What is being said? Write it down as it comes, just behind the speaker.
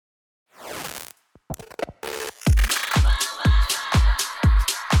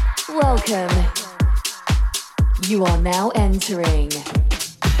Welcome. You are now entering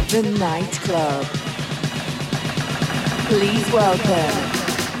the nightclub. Please welcome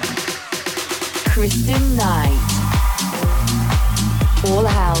Kristen Knight. All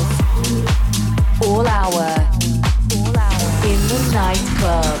house, all hour, in the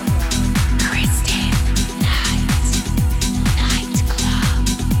nightclub. Kristen Knight,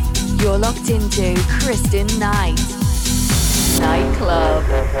 nightclub. You're locked into Kristen Knight, nightclub.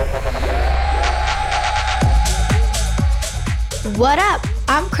 What up?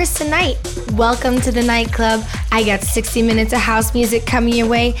 I'm Kristen Knight. Welcome to the nightclub. I got 60 minutes of house music coming your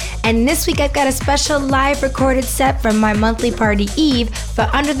way, and this week I've got a special live recorded set from my monthly party Eve for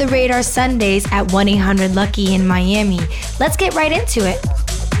Under the Radar Sundays at 1-800-LUCKY in Miami. Let's get right into it.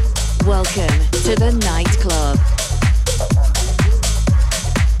 Welcome to the nightclub.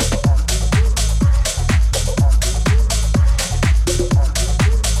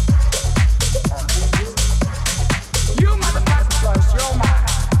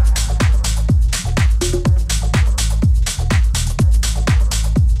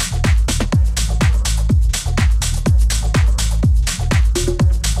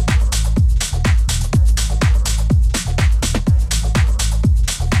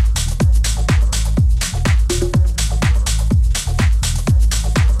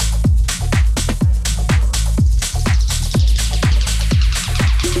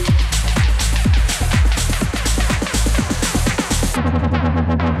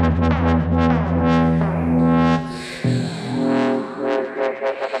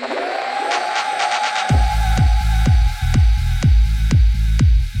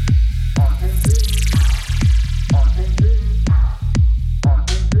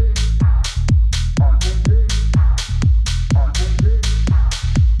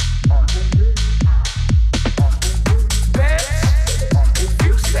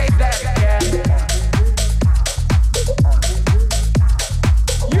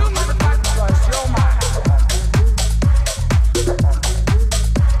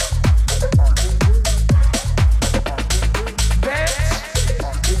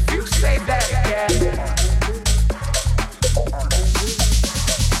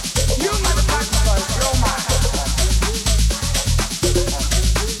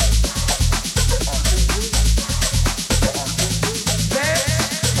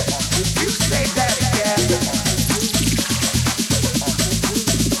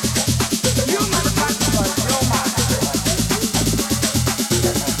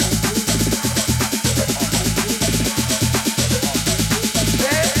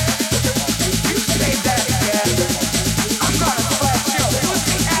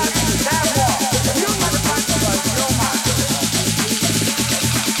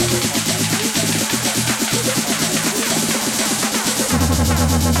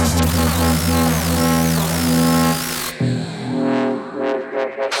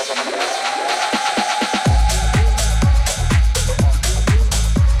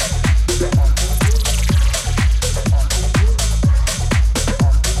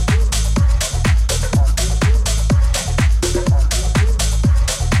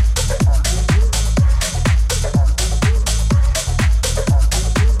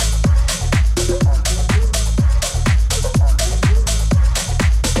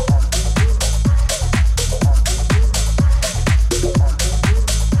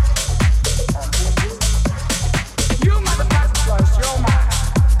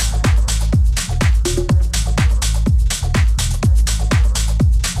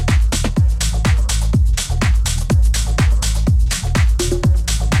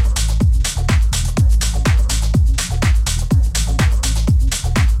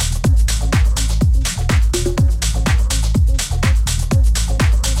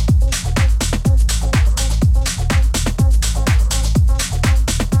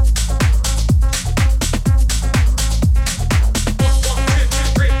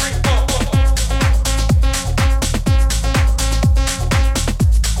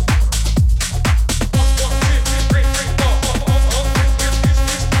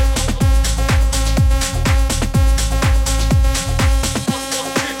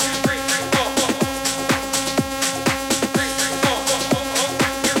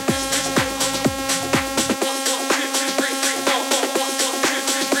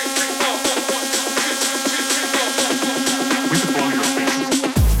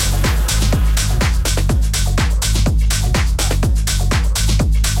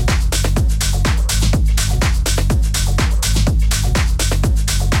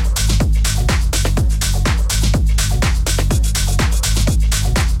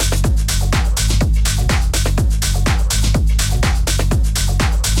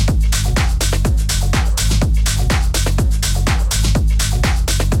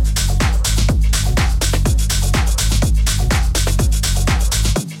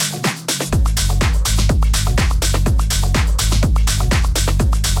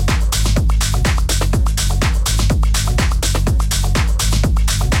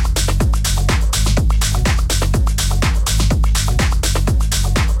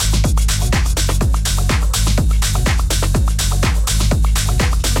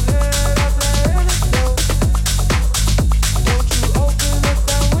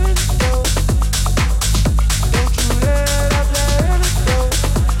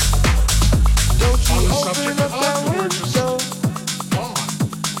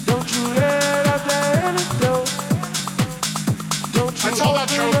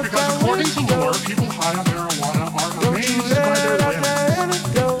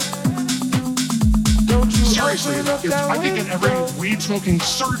 seriously, if I could get every weed-smoking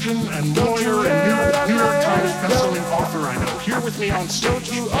surgeon and lawyer and New York Times best-selling author I know here with me on stage,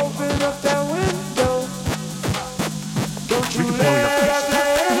 don't you open up that window? Don't you let up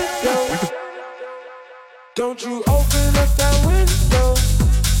that window? Don't you open up that window?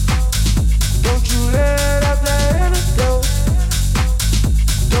 Don't you let up that antidote?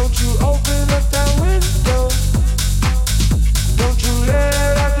 Don't you open up that window? Don't you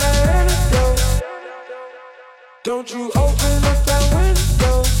let up that antidote? Don't you open up that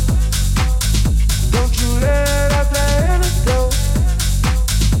window? Don't you let up that antidote?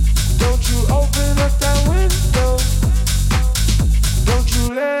 Don't you open up that window? Don't you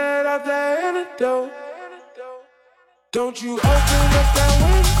let up that antidote? Don't you open up that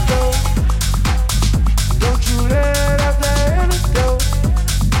window? Don't you let up that antidote?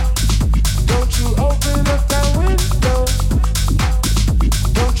 Don't you open up that window?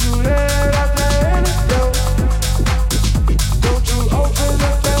 Don't you let up that antidote? Don't you open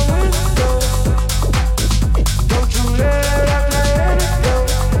up that window? Don't you let up that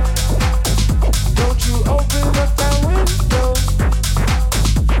antidote? Don't you open up that window?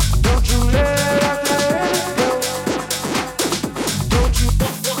 Don't you let up that antidote? Don't you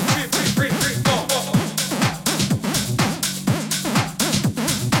 1, 2, 3, 4.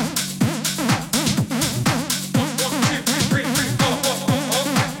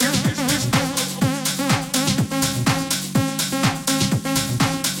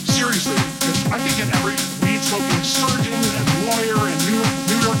 seriously, if I could get every weed-smoking surgeon and lawyer and New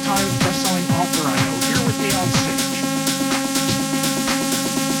York Times best-selling author I know here with me on stage,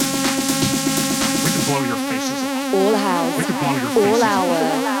 we could blow your faces off. All house, We could blow your faces all off. hour,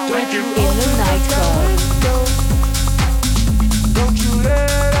 Thank you. in the nightclub. Don't you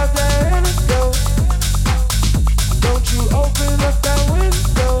let up that antidote? Don't you open up that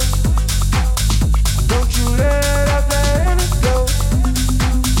window? Don't you let up that antidote?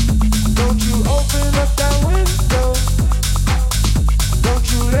 Don't you open up that window? Don't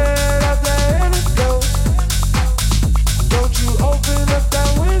you let up that antidote? Don't you open up that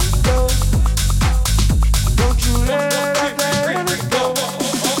window? Don't you let up that antidote?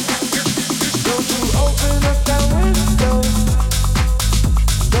 Don't you open up that window?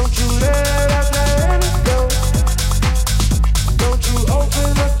 Don't you let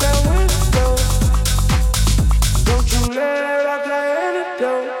up that antidote?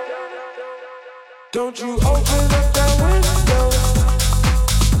 Don't you open up that window?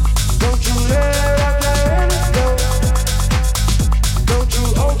 Don't you let up that antidote? Don't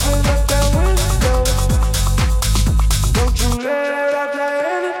you open up that window? Don't you let up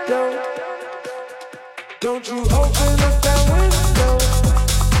that antidote? Don't you open up that window? Don't you let up that antidote? Don't you open up that window?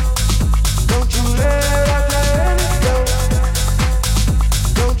 Don't you let up that antidote?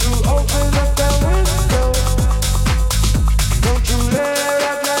 Don't you open up that window? Don't you let up that antidote? Don't you open up that window? Don't you let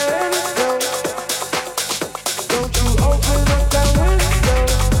up that antidote? Don't you open up that window?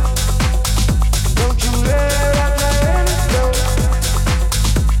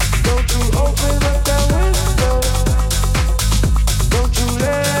 Don't you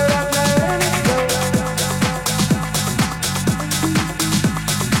let up that antidote?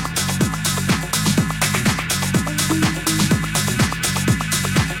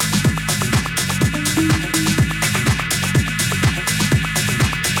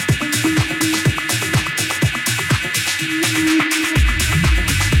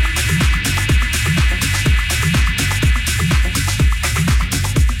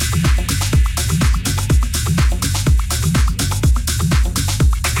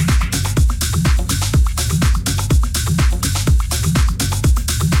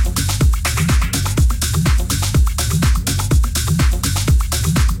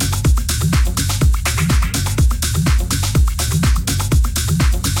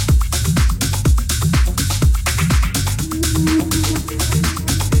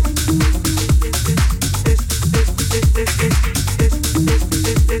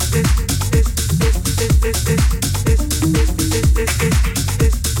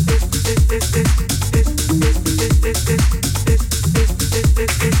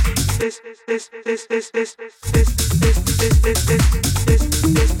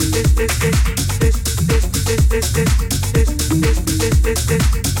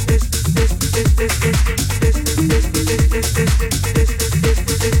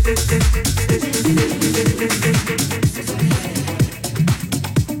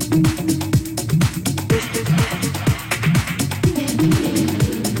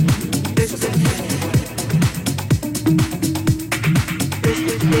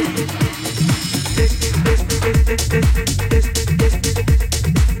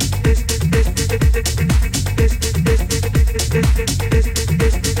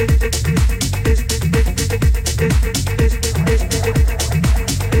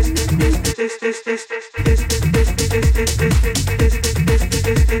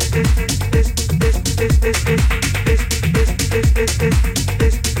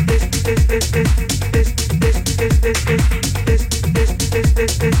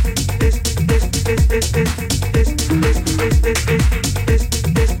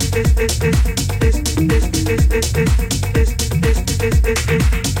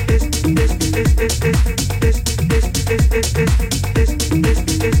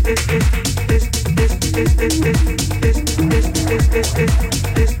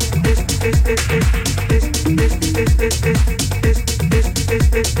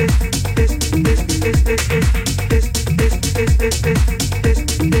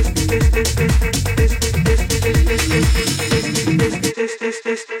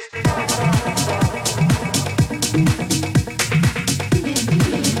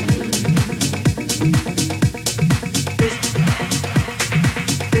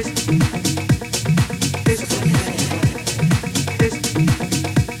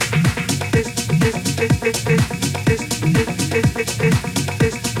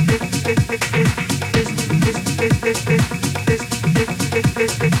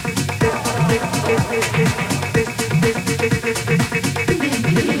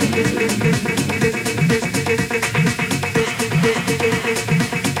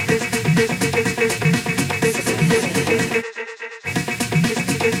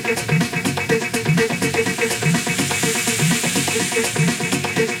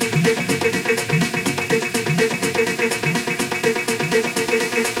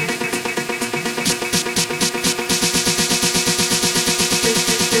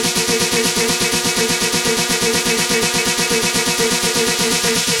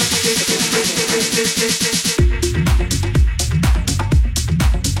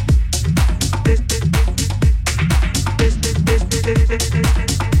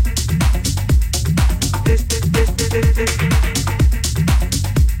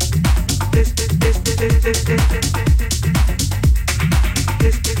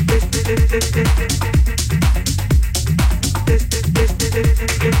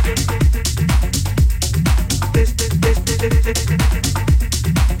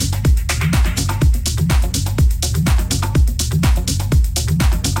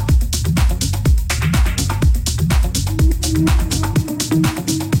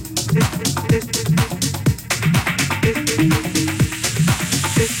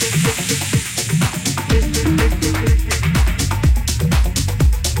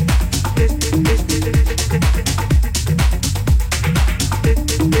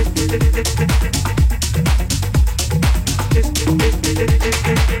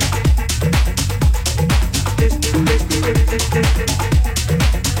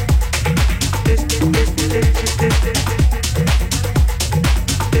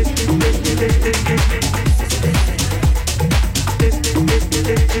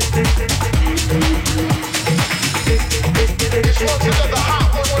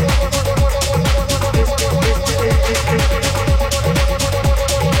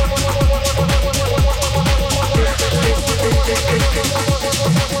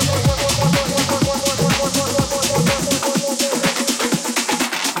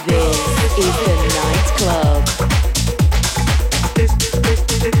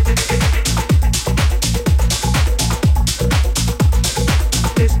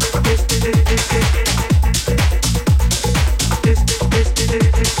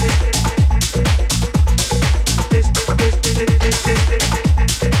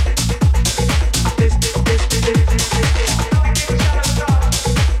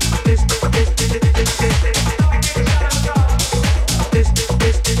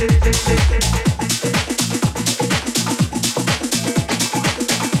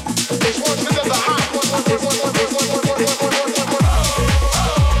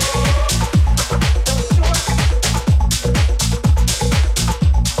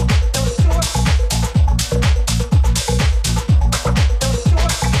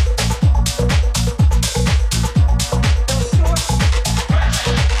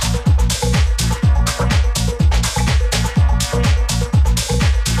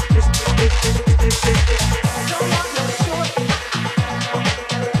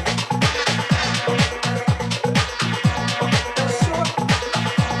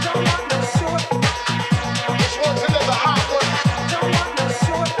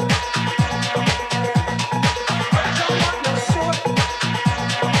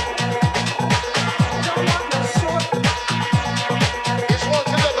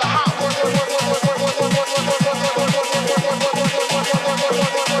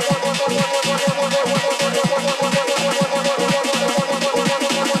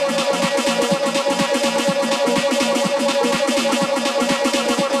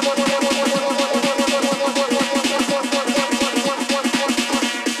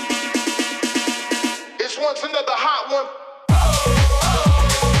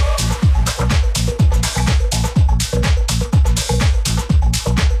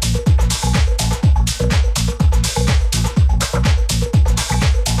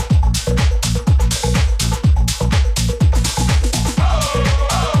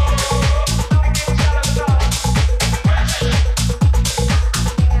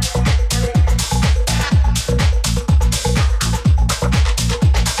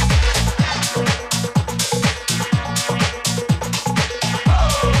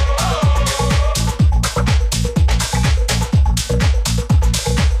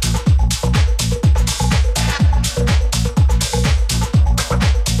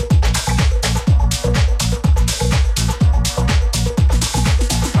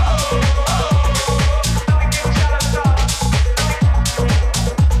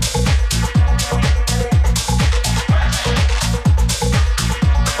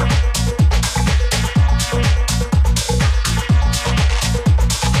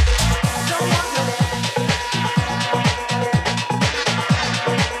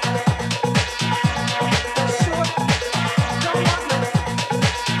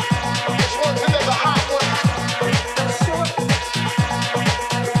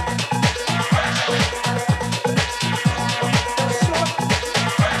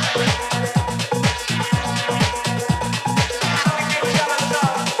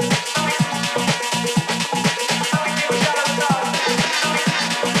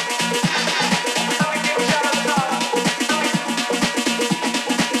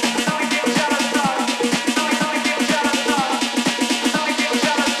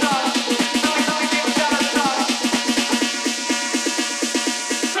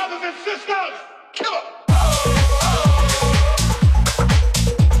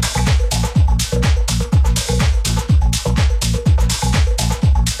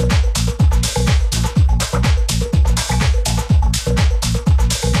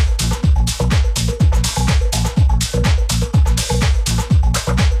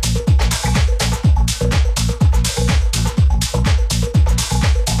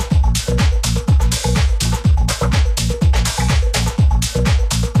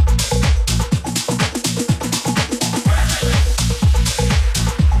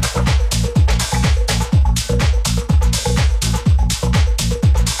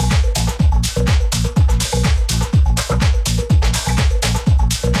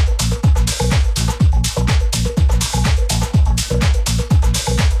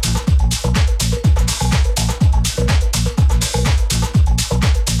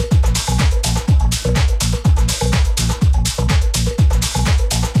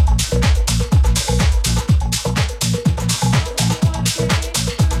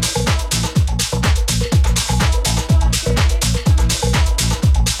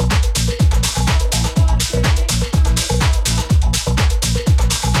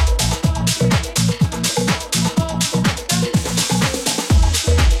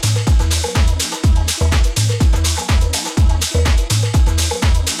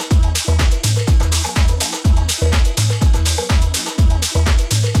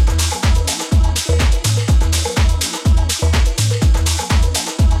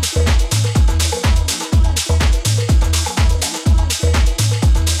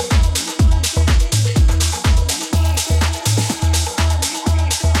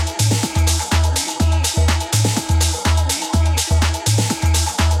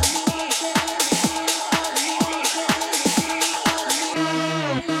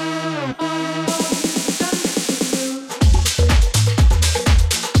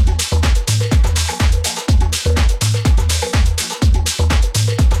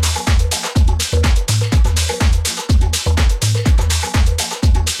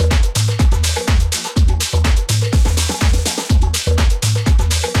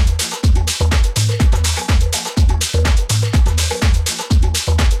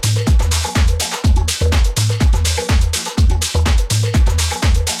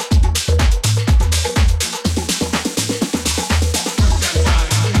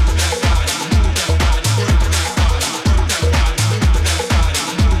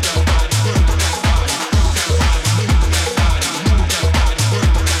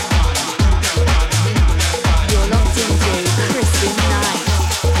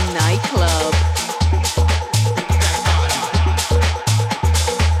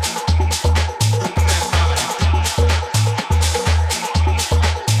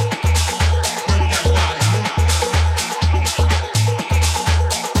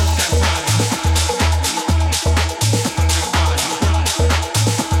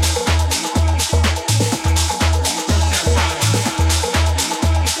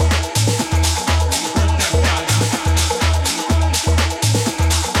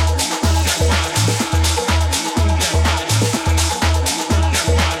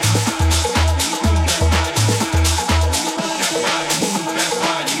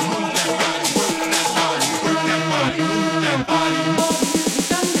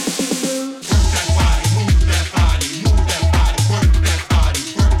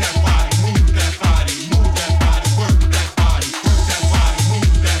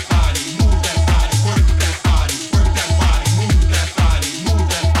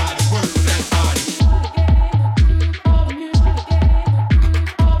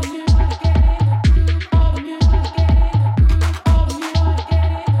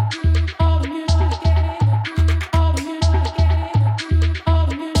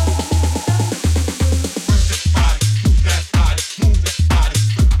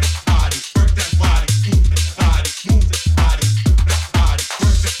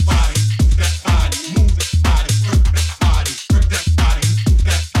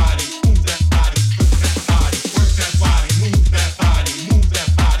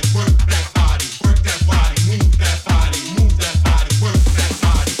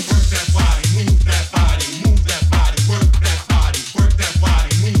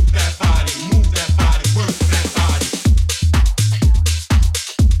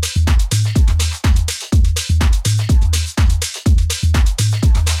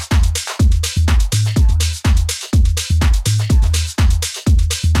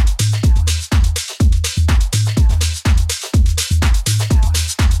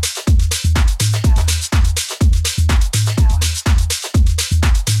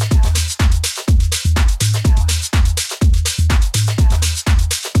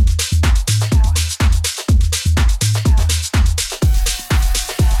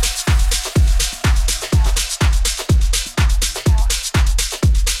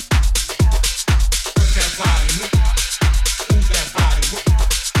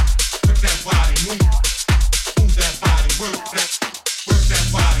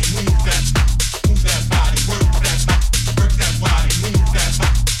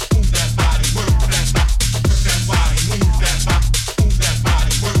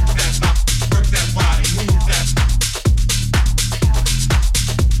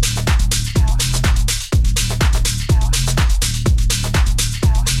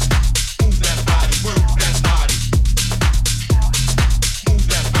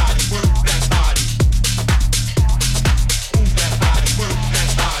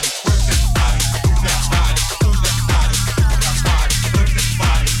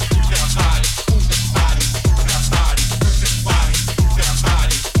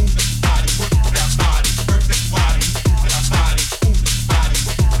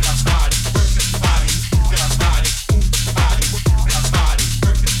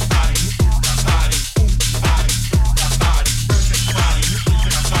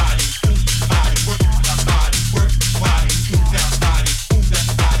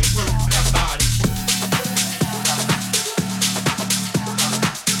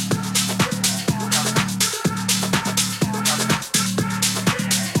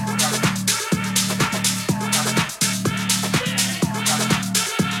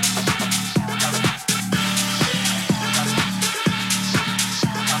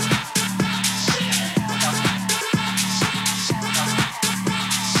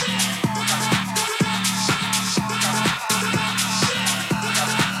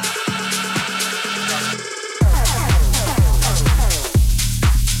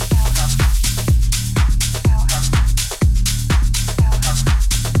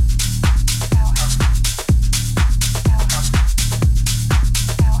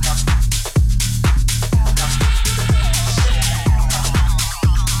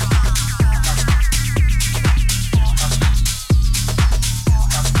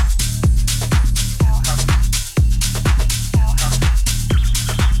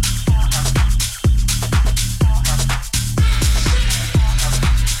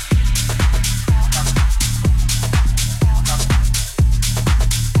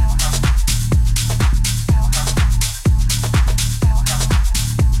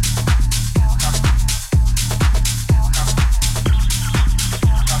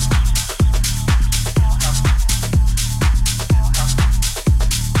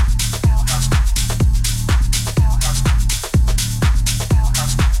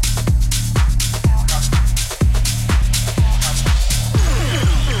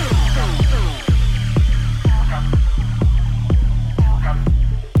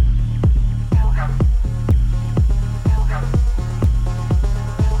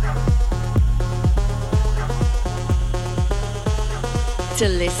 to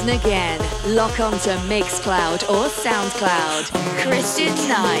listen again, log on to Mixcloud or Soundcloud. Christian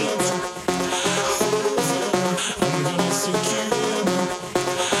Knight.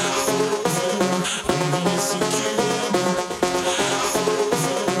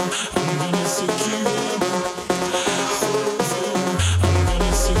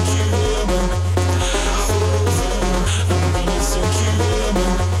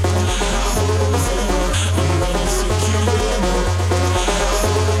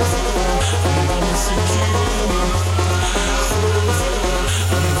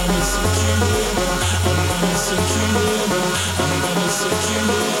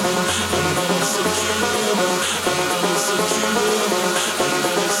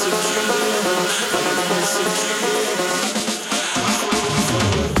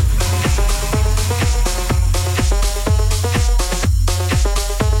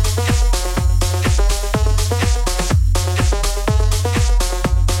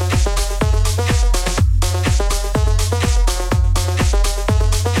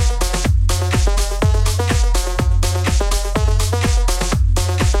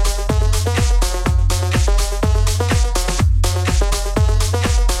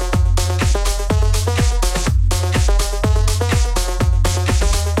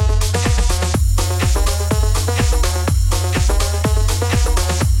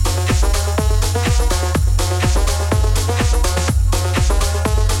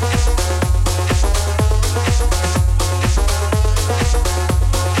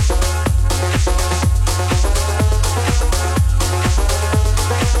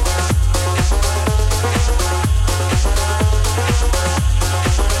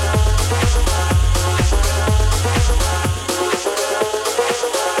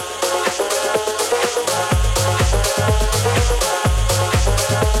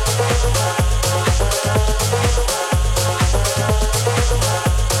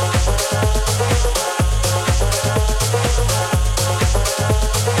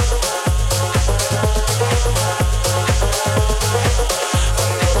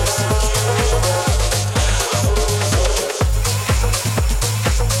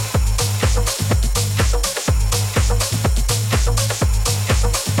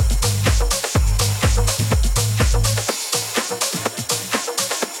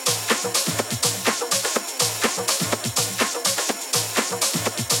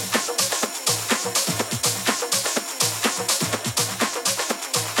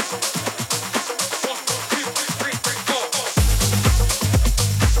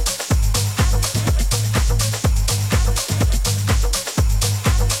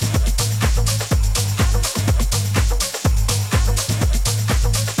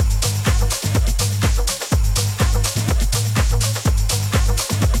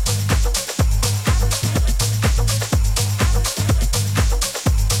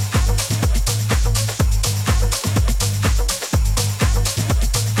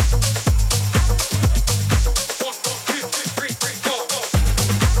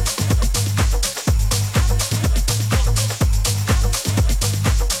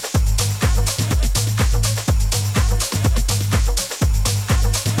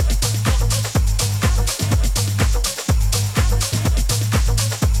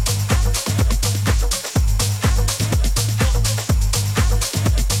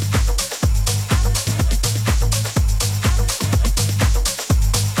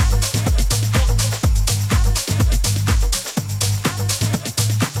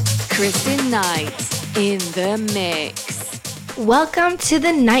 Christian Knight in the mix. Welcome to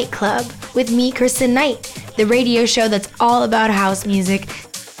the Nightclub with me, Kristen Knight, the radio show that's all about house music.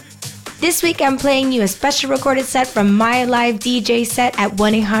 This week I'm playing you a special recorded set from my live DJ set at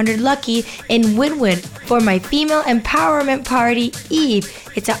 1-800-LUCKY in Wynwood for my female empowerment party, Eve.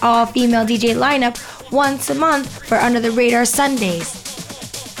 It's an all-female DJ lineup once a month for Under the Radar Sundays.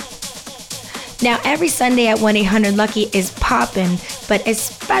 Now, every Sunday at 1-800-LUCKY is poppin', but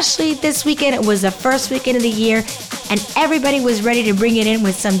especially this weekend, it was the first weekend of the year, and everybody was ready to bring it in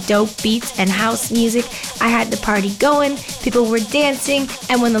with some dope beats and house music. I had the party going, people were dancing,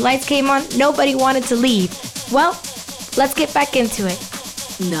 and when the lights came on, nobody wanted to leave. Well, let's get back into it.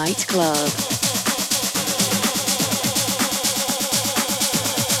 Nightclub.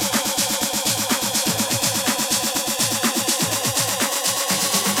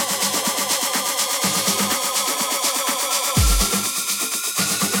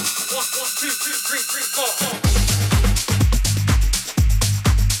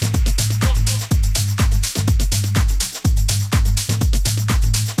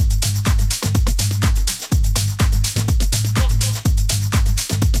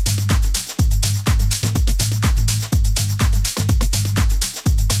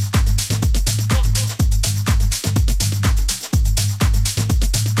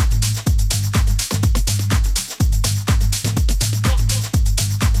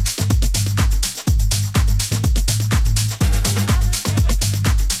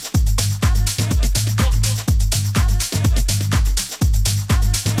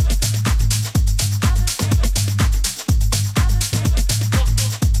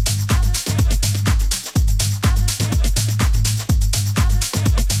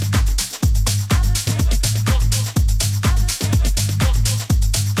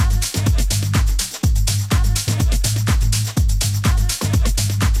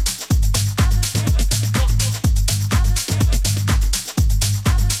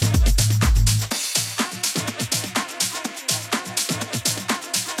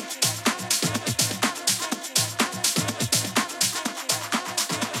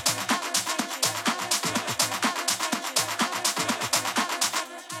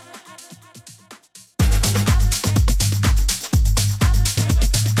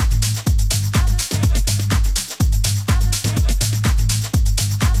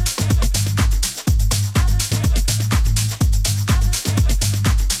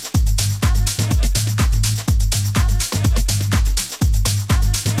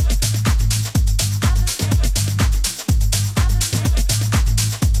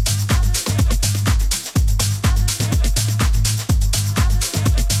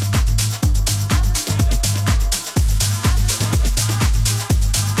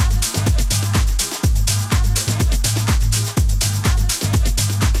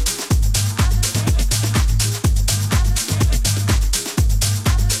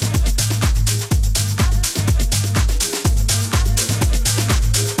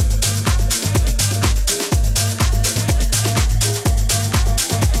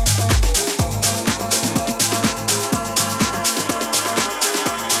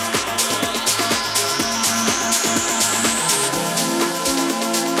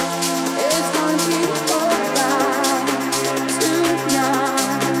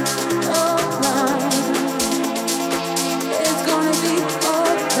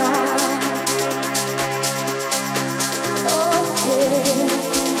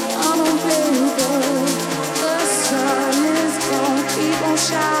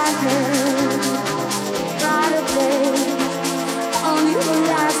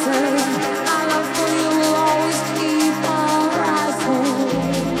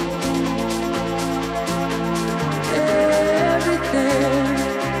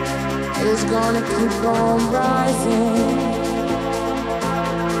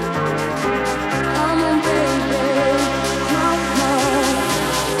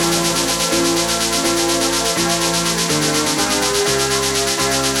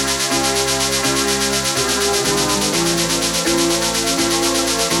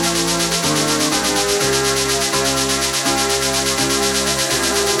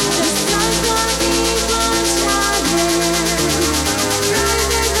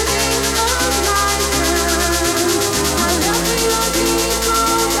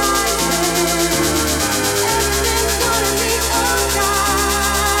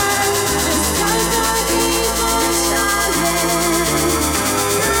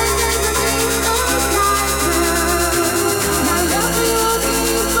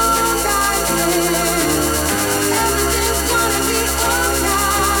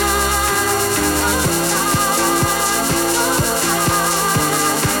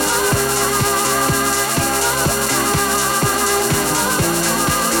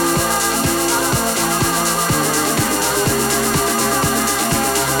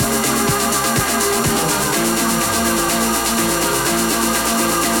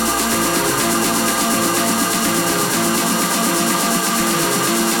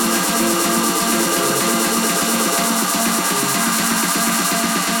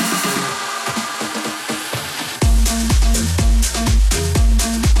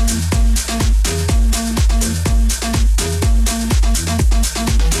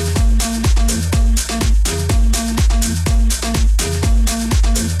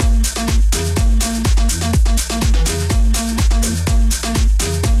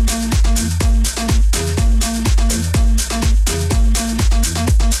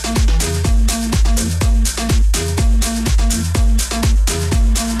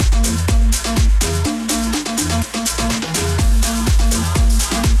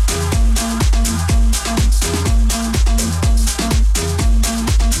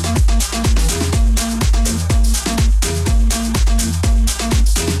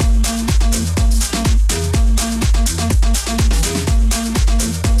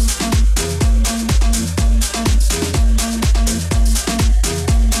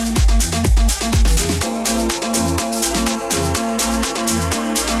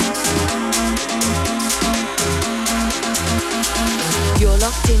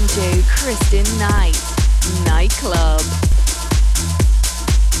 Kristen Knight, Nightclub.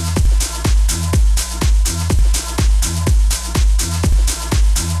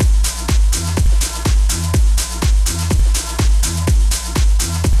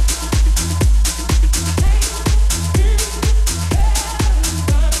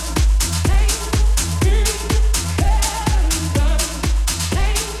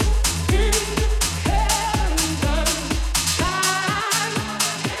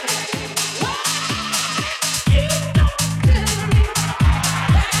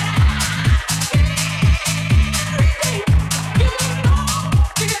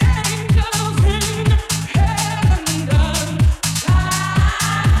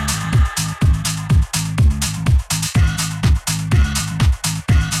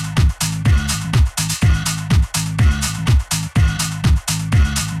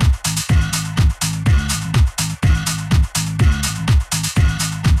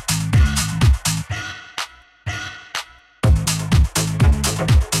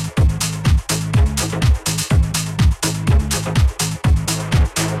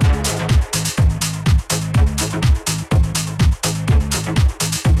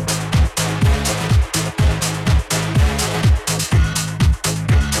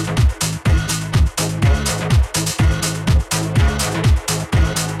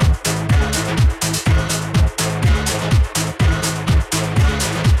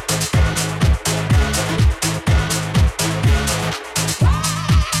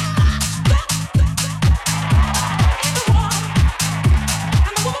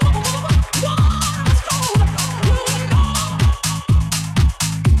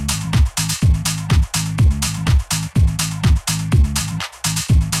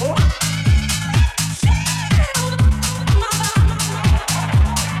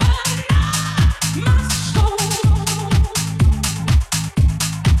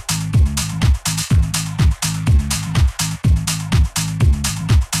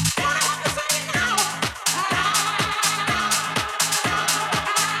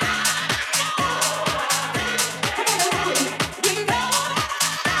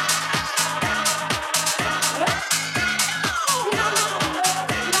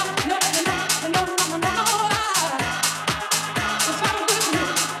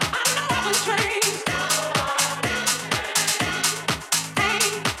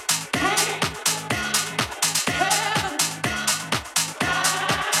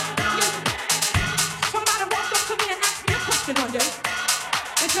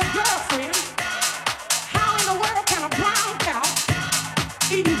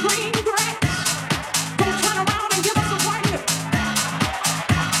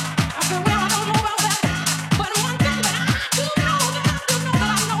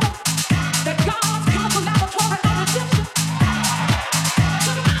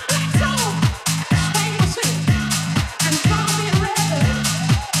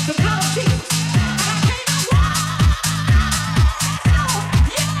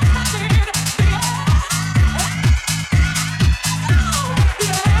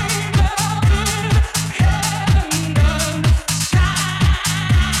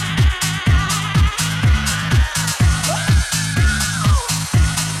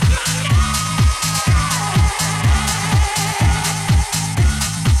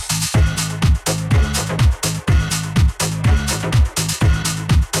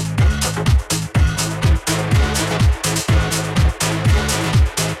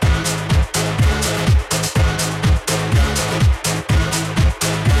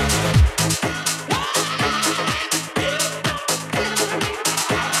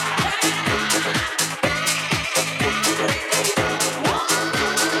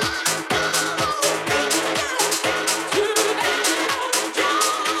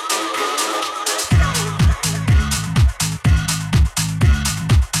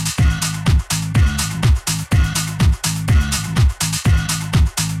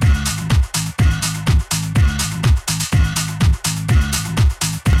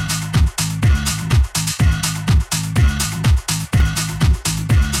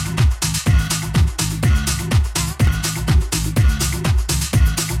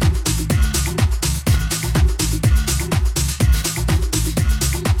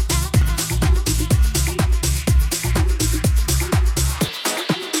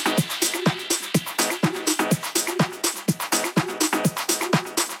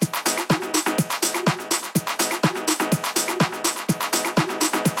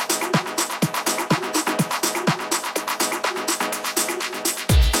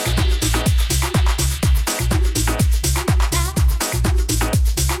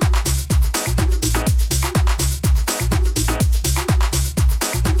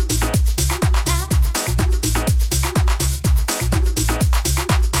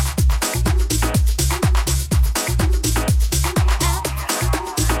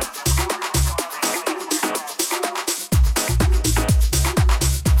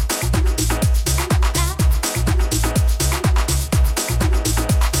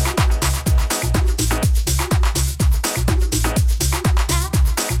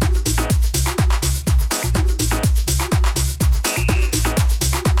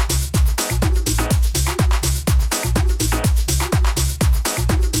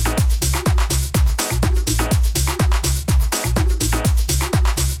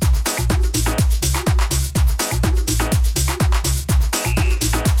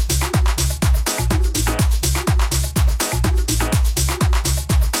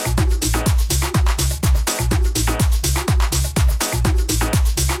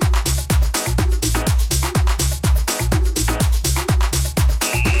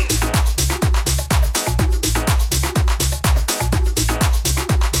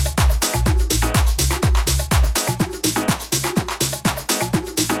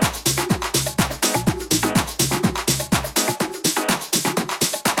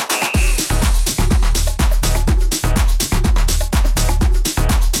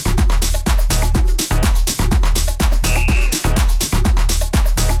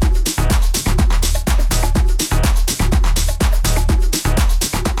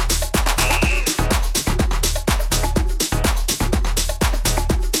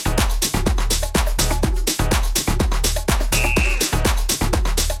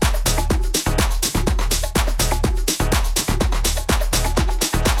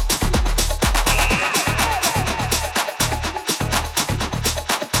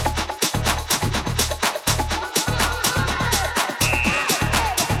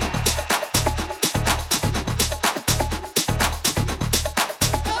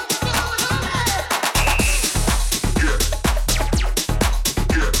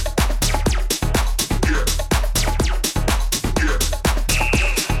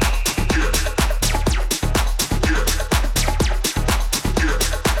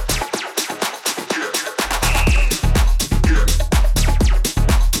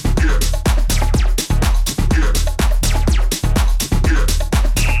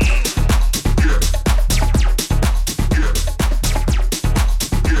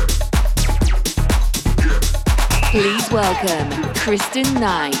 Please welcome Kristen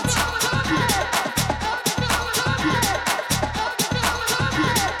Knight.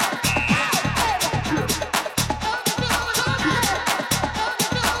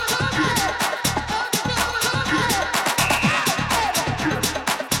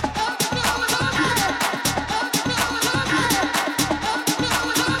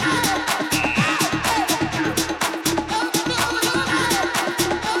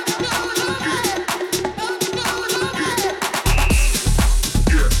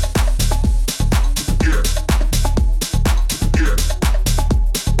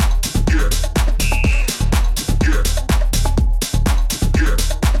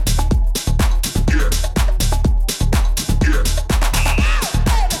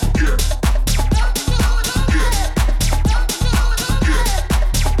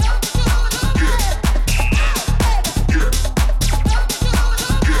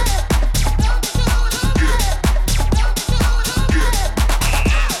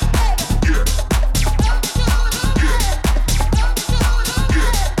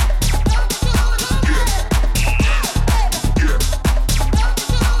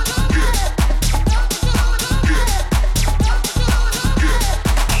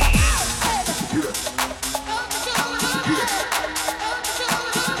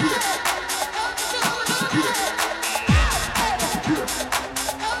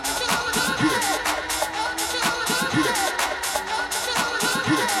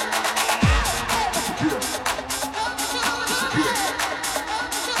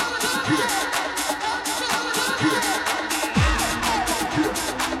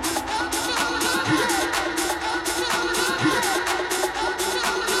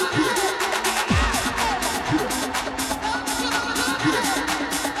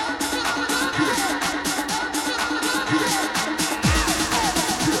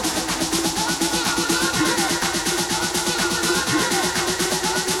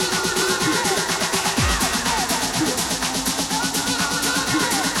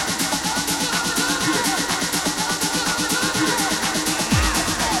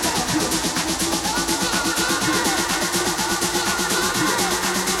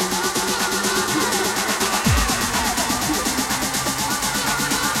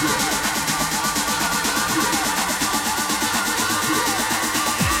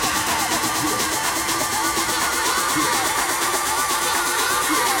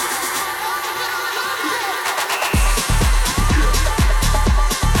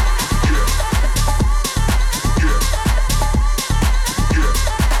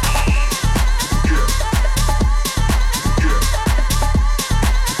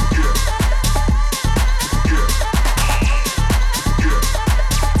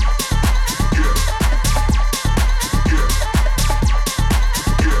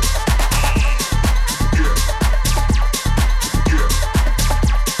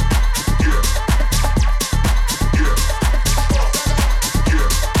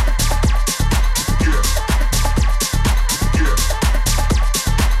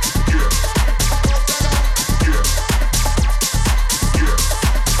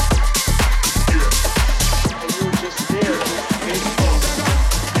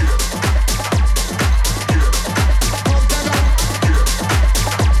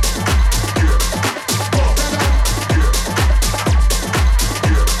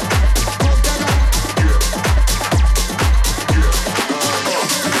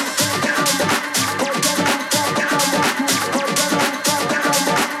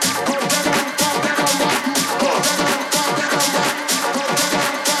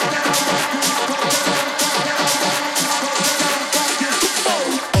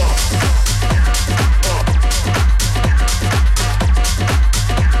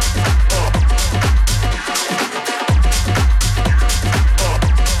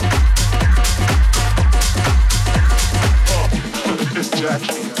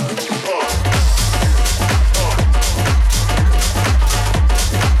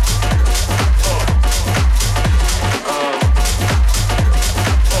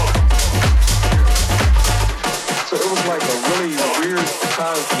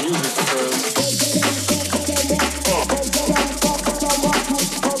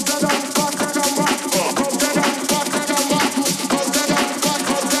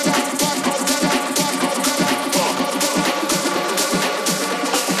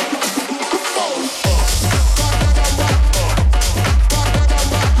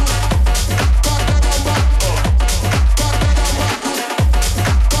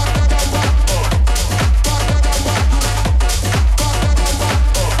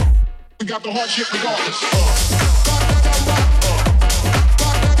 the hardship regardless.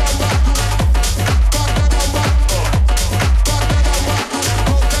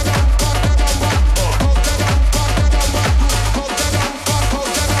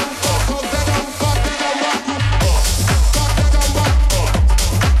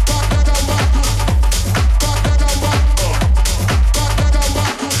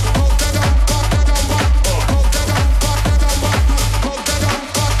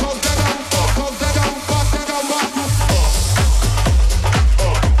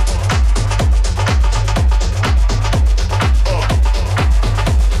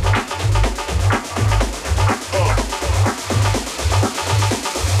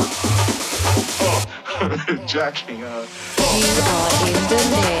 Jacking up. You are in the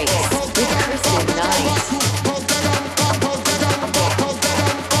mix with Kristen Knight.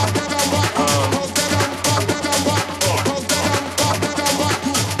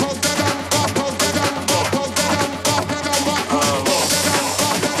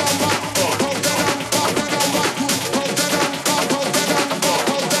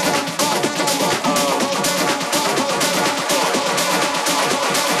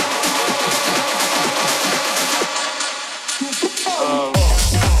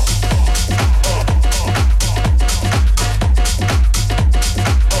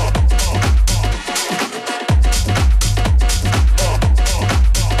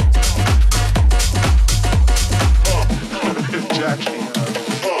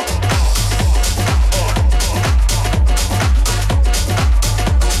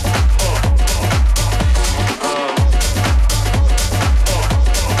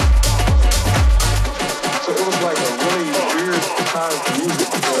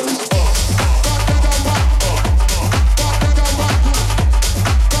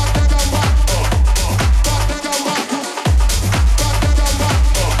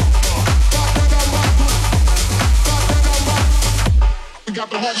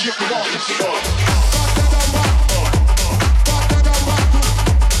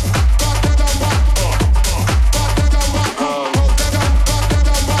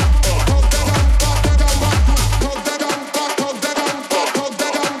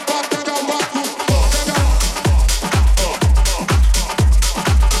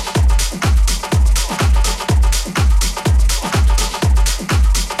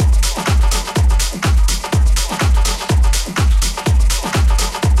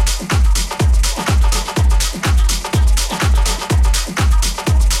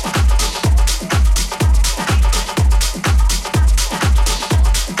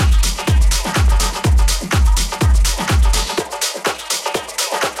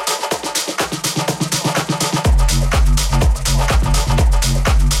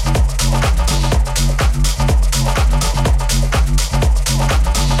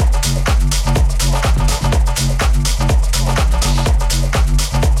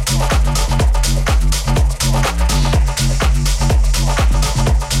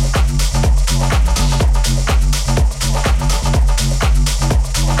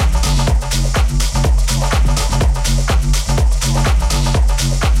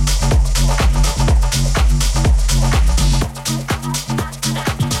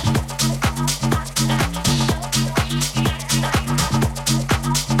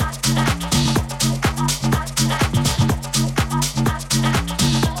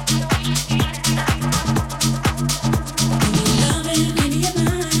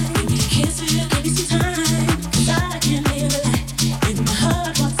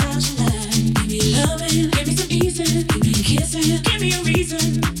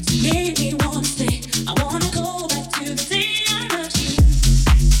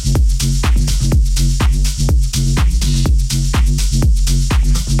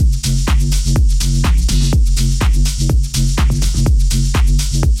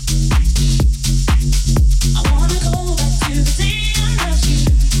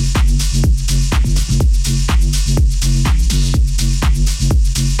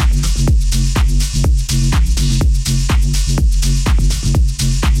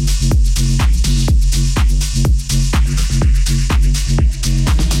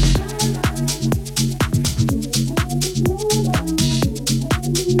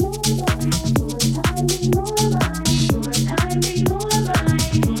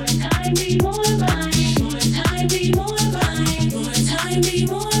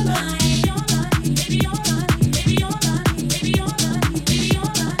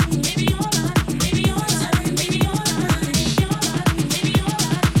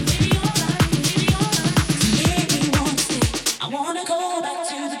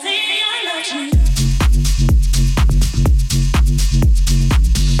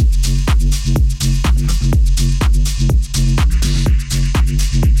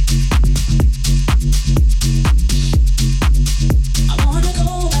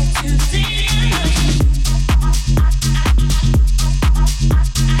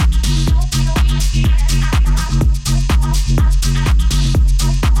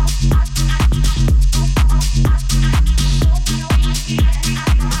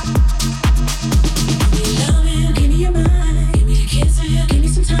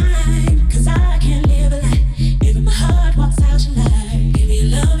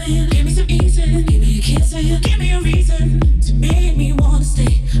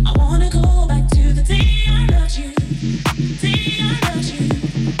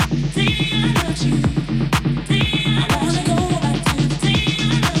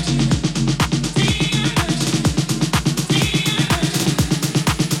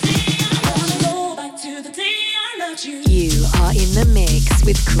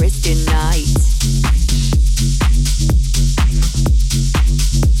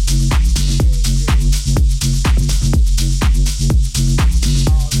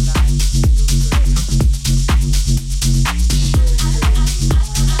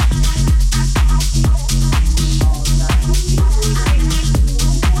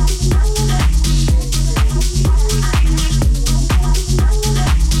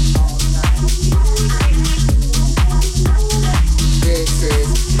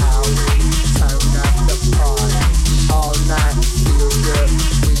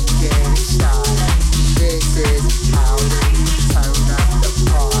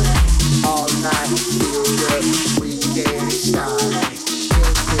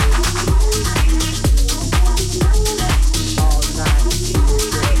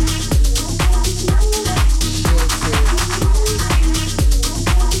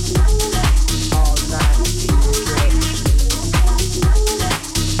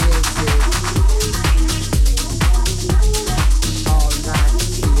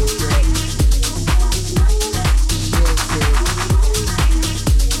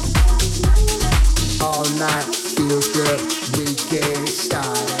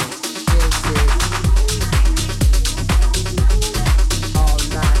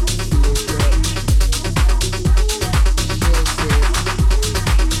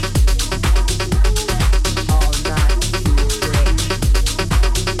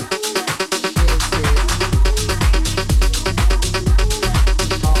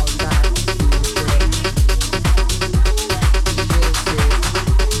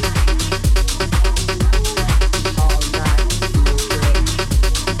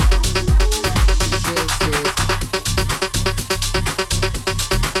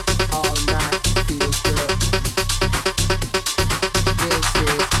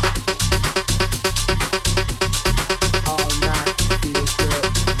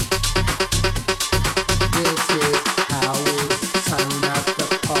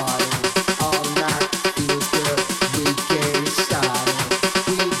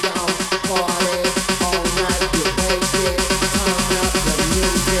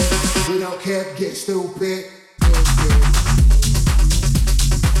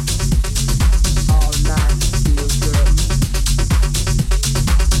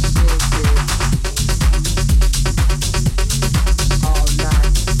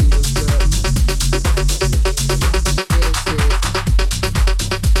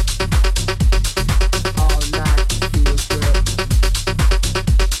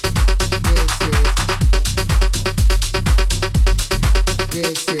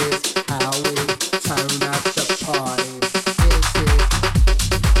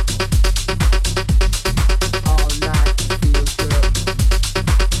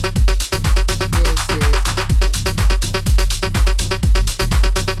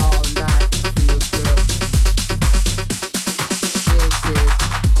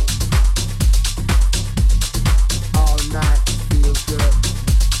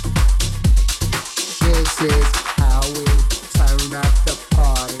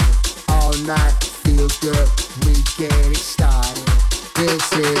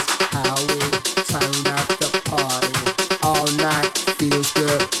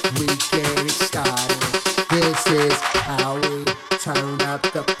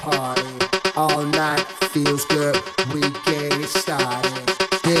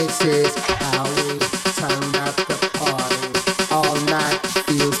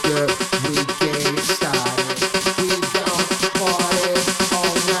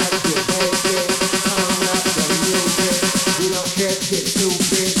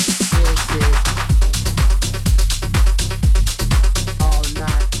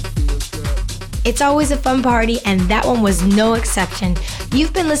 It's always a fun party, and that one was no exception.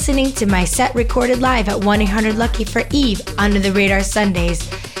 You've been listening to my set recorded live at 1-800-LUCKY for Eve, Under the Radar Sundays.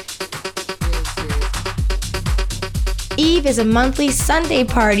 Eve is a monthly Sunday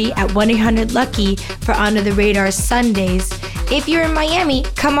party at 1-800-LUCKY for Under the Radar Sundays. If you're in Miami,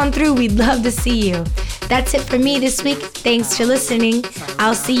 come on through. We'd love to see you. That's it for me this week. Thanks for listening.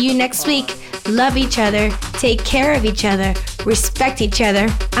 I'll see you next week. Love each other. Take care of each other. Respect each other.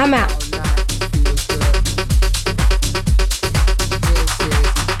 I'm out.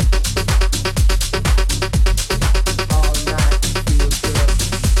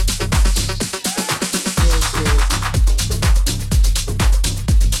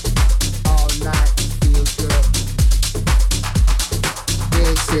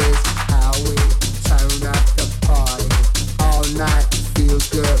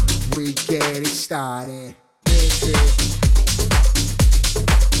 we get it started. This is